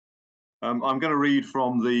I'm going to read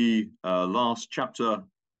from the last chapter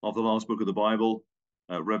of the last book of the Bible,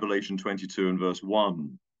 Revelation 22 and verse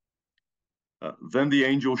 1. Then the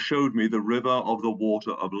angel showed me the river of the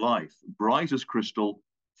water of life, bright as crystal,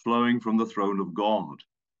 flowing from the throne of God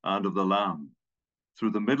and of the Lamb,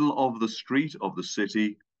 through the middle of the street of the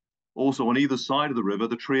city, also on either side of the river,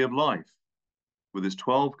 the tree of life, with its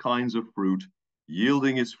 12 kinds of fruit,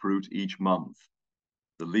 yielding its fruit each month.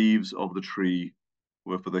 The leaves of the tree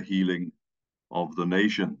were for the healing of the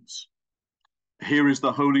nations. Here is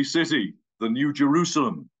the holy city, the New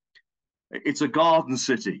Jerusalem. It's a garden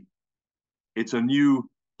city. It's a new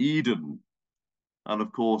Eden. And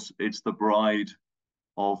of course, it's the bride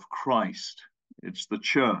of Christ. It's the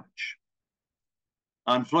church.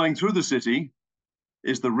 And flowing through the city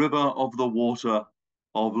is the river of the water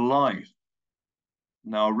of life.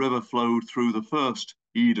 Now, a river flowed through the first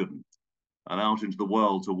Eden and out into the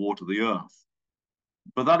world to water the earth.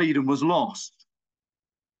 But that Eden was lost,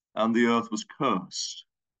 and the earth was cursed.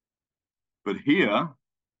 But here,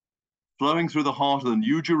 flowing through the heart of the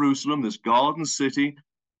New Jerusalem, this garden city,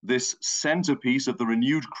 this centerpiece of the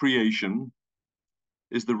renewed creation,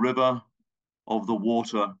 is the river of the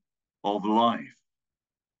water of life.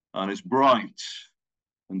 And it's bright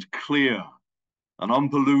and clear and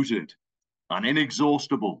unpolluted and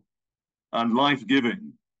inexhaustible and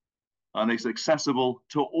life-giving, and it's accessible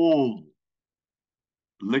to all.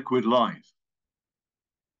 Liquid life.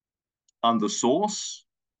 And the source?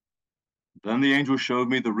 Then the angel showed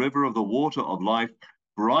me the river of the water of life,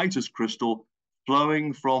 bright as crystal,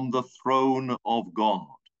 flowing from the throne of God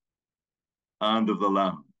and of the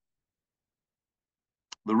Lamb.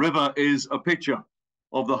 The river is a picture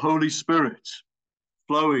of the Holy Spirit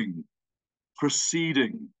flowing,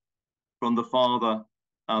 proceeding from the Father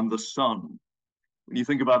and the Son. When you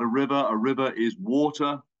think about a river is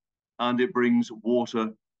water, and it brings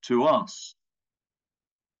water to us.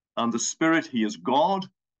 And the Spirit, he is God,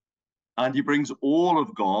 and he brings all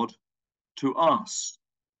of God to us.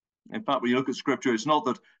 In fact, when you look at Scripture, it's not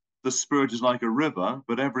that the Spirit is like a river,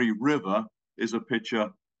 but every river is a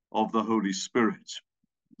picture of the Holy Spirit.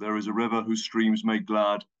 There is a river whose streams make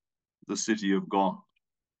glad the city of God.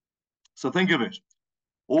 So think of it.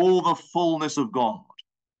 All the fullness of God,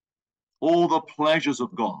 all the pleasures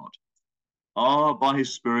of God are by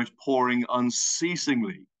his Spirit pouring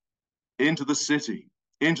unceasingly into the city,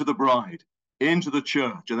 into the bride, into the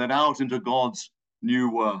church, and then out into God's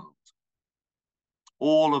new world.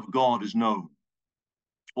 All of God is known.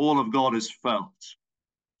 All of God is felt.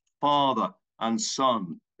 Father and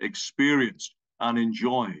Son experienced and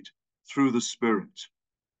enjoyed through the Spirit.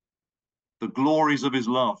 The glories of his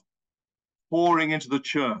love pouring into the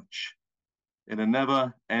church in a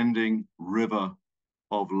never-ending river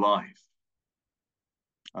of life.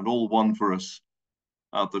 And all won for us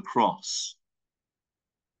at the cross.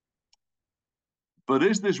 But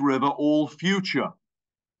is this river all future?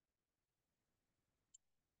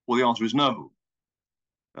 Well, the answer is no.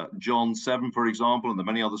 John 7, for example, and the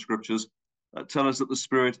many other scriptures tell us that the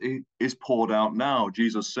Spirit is poured out now.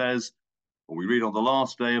 Jesus says, or we read on the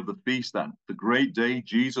last day of the feast, that the great day,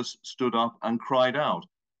 Jesus stood up and cried out,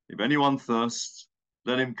 "If anyone thirsts,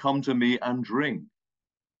 let him come to me and drink.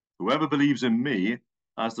 Whoever believes in me,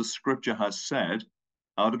 as the scripture has said,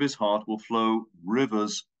 out of his heart will flow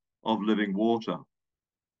rivers of living water."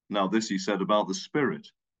 Now this he said about the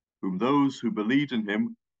Spirit, whom those who believed in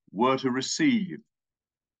him were to receive.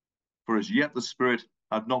 For as yet the Spirit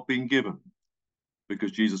had not been given,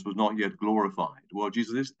 because Jesus was not yet glorified. Well,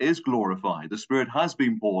 Jesus is glorified. The Spirit has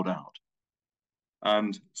been poured out.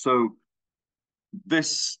 And so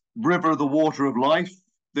this river of the water of life,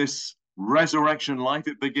 this resurrection life,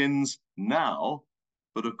 it begins now,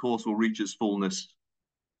 but of course will reach its fullness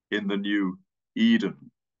in the new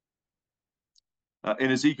Eden.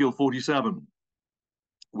 In Ezekiel 47,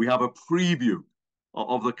 we have a preview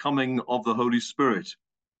of the coming of the Holy Spirit,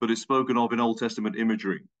 but it's spoken of in Old Testament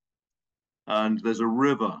imagery. And there's a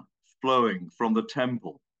river flowing from the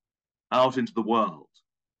temple out into the world.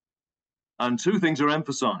 And two things are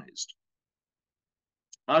emphasized.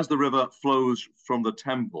 As the river flows from the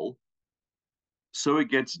temple, so it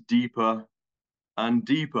gets deeper and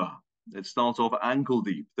deeper. It starts off ankle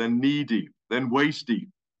deep, then knee deep, then waist deep.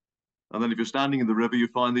 And then if you're standing in the river, you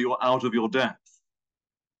find that you're out of your depth.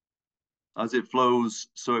 As it flows,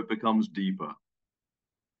 so it becomes deeper.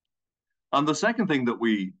 And the second thing that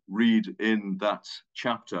we read in that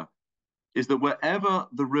chapter is that wherever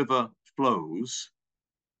the river flows,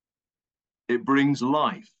 it brings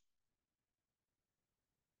life.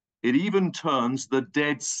 It even turns the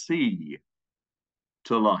Dead Sea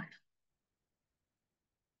to life.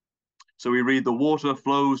 So we read, the water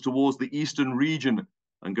flows towards the eastern region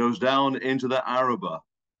and goes down into the Arabah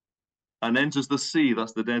and enters the sea,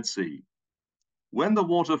 that's the Dead Sea. When the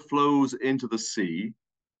water flows into the sea,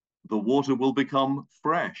 the water will become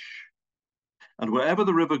fresh. And wherever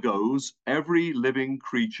the river goes, every living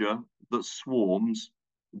creature that swarms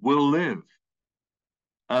will live.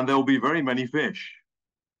 And there will be very many fish.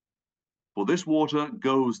 For this water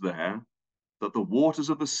goes there, that the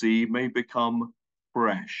waters of the sea may become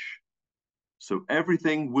fresh. So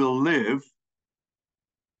everything will live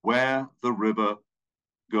where the river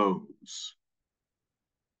goes.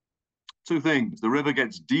 Two things. The river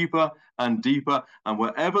gets deeper and deeper, and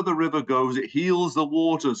wherever the river goes, it heals the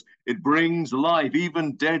waters. It brings life.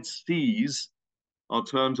 Even dead seas are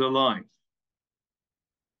turned to life.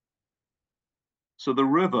 So the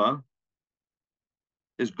river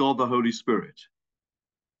is God the Holy Spirit,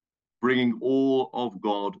 bringing all of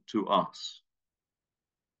God to us.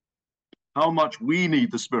 How much we need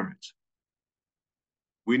the Spirit.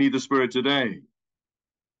 We need the Spirit today.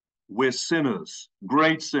 We're sinners,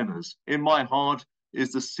 great sinners. In my heart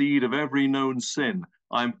is the seed of every known sin.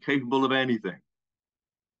 I'm capable of anything.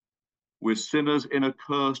 We're sinners in a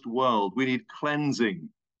cursed world. We need cleansing,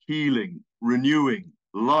 healing, renewing,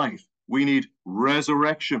 life. We need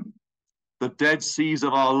resurrection. The dead seas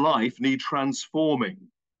of our life need transforming.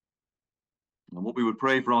 And what we would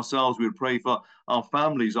pray for ourselves, we would pray for our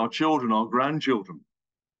families, our children, our grandchildren.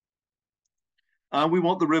 And we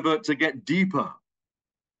want the river to get deeper.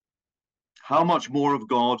 How much more of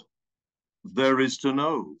God there is to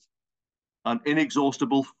know, an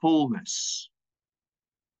inexhaustible fullness.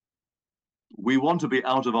 We want to be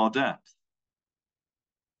out of our depth.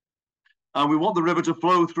 And we want the river to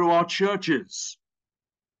flow through our churches.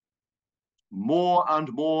 More and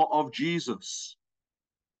more of Jesus.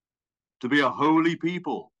 To be a holy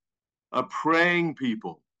people, a praying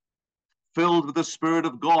people, filled with the Spirit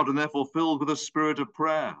of God and therefore filled with the spirit of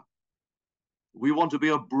prayer. We want to be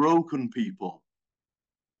a broken people,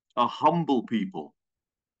 a humble people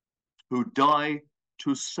who die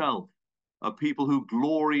to self, a people who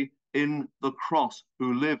glory in the cross,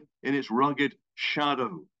 who live in its rugged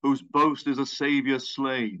shadow, whose boast is a Savior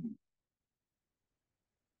slain.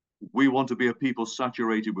 We want to be a people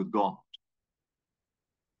saturated with God.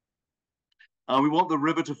 And we want the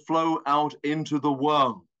river to flow out into the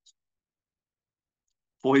world,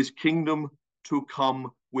 for his kingdom to come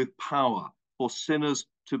with power, for sinners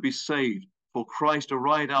to be saved, for Christ to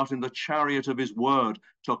ride out in the chariot of his word,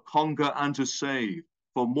 to conquer and to save,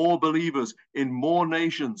 for more believers in more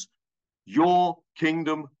nations. Your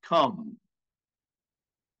kingdom come.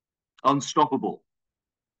 Unstoppable,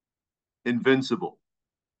 invincible,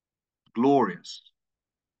 glorious.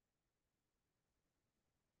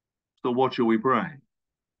 So what shall we pray?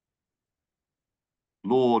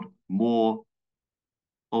 Lord, more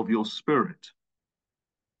of your Spirit.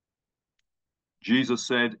 Jesus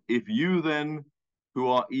said, if you then, who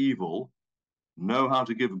are evil, know how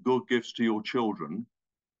to give good gifts to your children,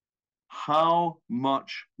 how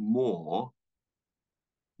much more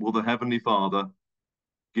will the Heavenly Father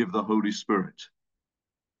give the Holy Spirit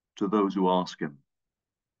to those who ask him?